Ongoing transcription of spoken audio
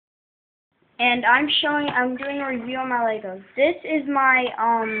and I'm doing a review on my Legos. This is my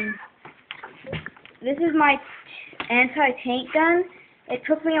anti-tank gun. It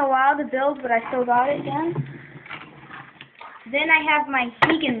took me a while to build, but I still got it done. Then I have my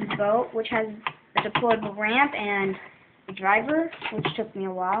Higgins boat, which has a deployable ramp and a driver, which took me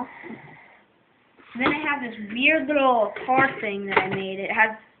a while. Then I have this weird little car thing that I made. It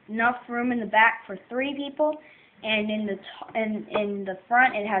has enough room in the back for 3 people, and in the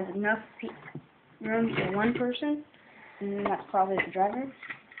front it has enough room for 1 person, and that's probably the driver.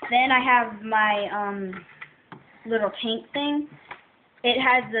 Then I have my little tank thing. It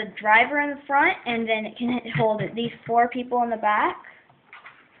has the driver in the front, and then it can hold at least 4 people in the back.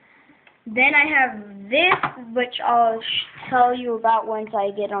 Then I have this, which I'll tell you about once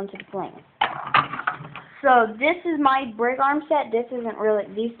I get onto the plane. So this is my brick arm set. This isn't really,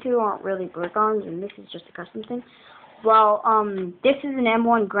 these two aren't really brick arms, and this is just a custom thing. Well, this is an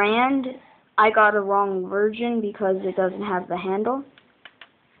M1 Grand. I got a wrong version because it doesn't have the handle.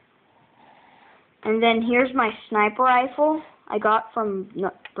 And then here's my sniper rifle I got from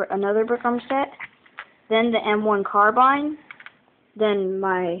another brick arm set. Then the M1 carbine. Then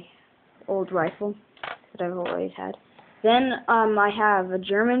my old rifle that I've always had. Then I have a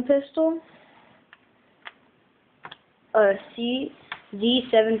German pistol, a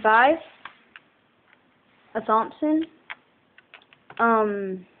Z75, a Thompson.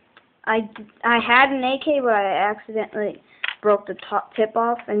 I had an AK, but I accidentally broke the top tip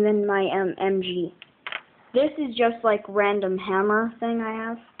off, and then my MG. This is just like random hammer thing I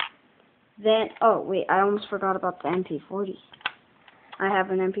have. Then, oh wait, I almost forgot about the MP40. I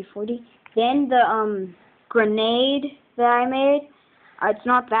have an MP40. Then the grenade that I made. It's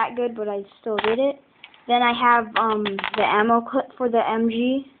not that good, but I still did it. Then I have the ammo clip for the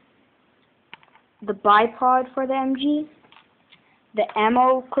MG, the bipod for the MG, the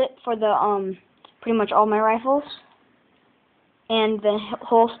ammo clip for the pretty much all my rifles, and the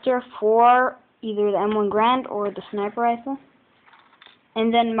holster for either the M1 Grand or the sniper rifle.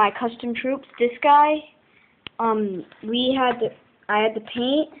 And then my custom troops. This guy, I had to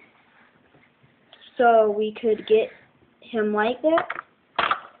paint so we could get him like that.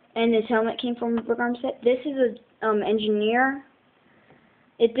 And his helmet came from a brick arm set. This is a engineer.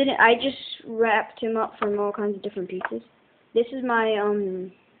 I just wrapped him up from all kinds of different pieces. This is my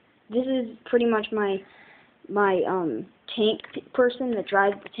this is pretty much my tank person that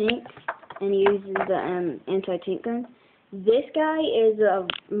drives the tank, and he uses the anti-tank gun. This guy is a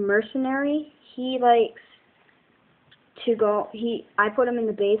mercenary. He likes to go. I put him in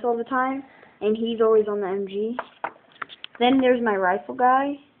the base all the time, and he's always on the MG. Then there's my rifle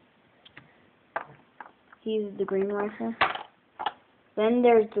guy. He's the green rifle. Then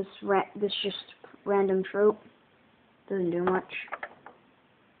there's this just random troop. Doesn't do much.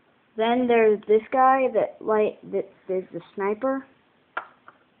 Then there's this guy there's the sniper.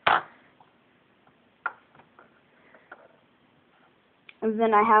 And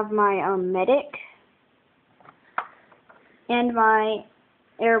then I have my medic and my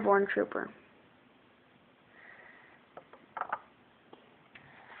airborne trooper.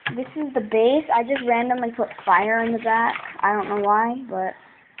 This is the base. I just randomly put fire in the back. I don't know why, but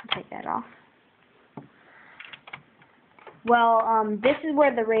I'll take that off. Well, this is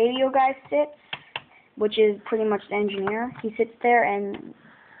where the radio guy sits, which is pretty much the engineer. He sits there and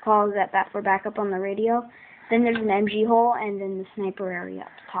calls for backup on the radio. Then there's an MG hole, and then the sniper area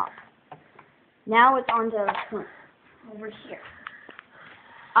up top. Now it's on to over here.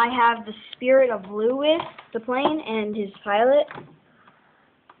 I have the Spirit of Lewis, the plane, and his pilot.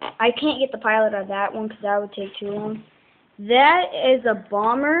 I can't get the pilot out of that one because that would take too long. That is a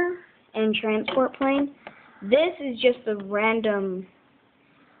bomber and transport plane. This is just a random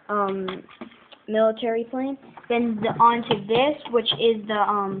military plane. Then onto this, which is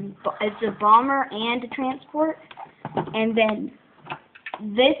it's a bomber and a transport. And then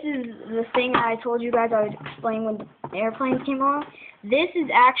this is the thing I told you guys I would explain when the airplanes came along. This is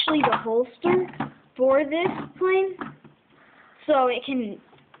actually the holster for this plane, so it can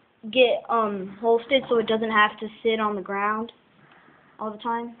get holstered so it doesn't have to sit on the ground all the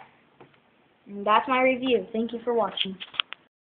time. And that's my review. Thank you for watching.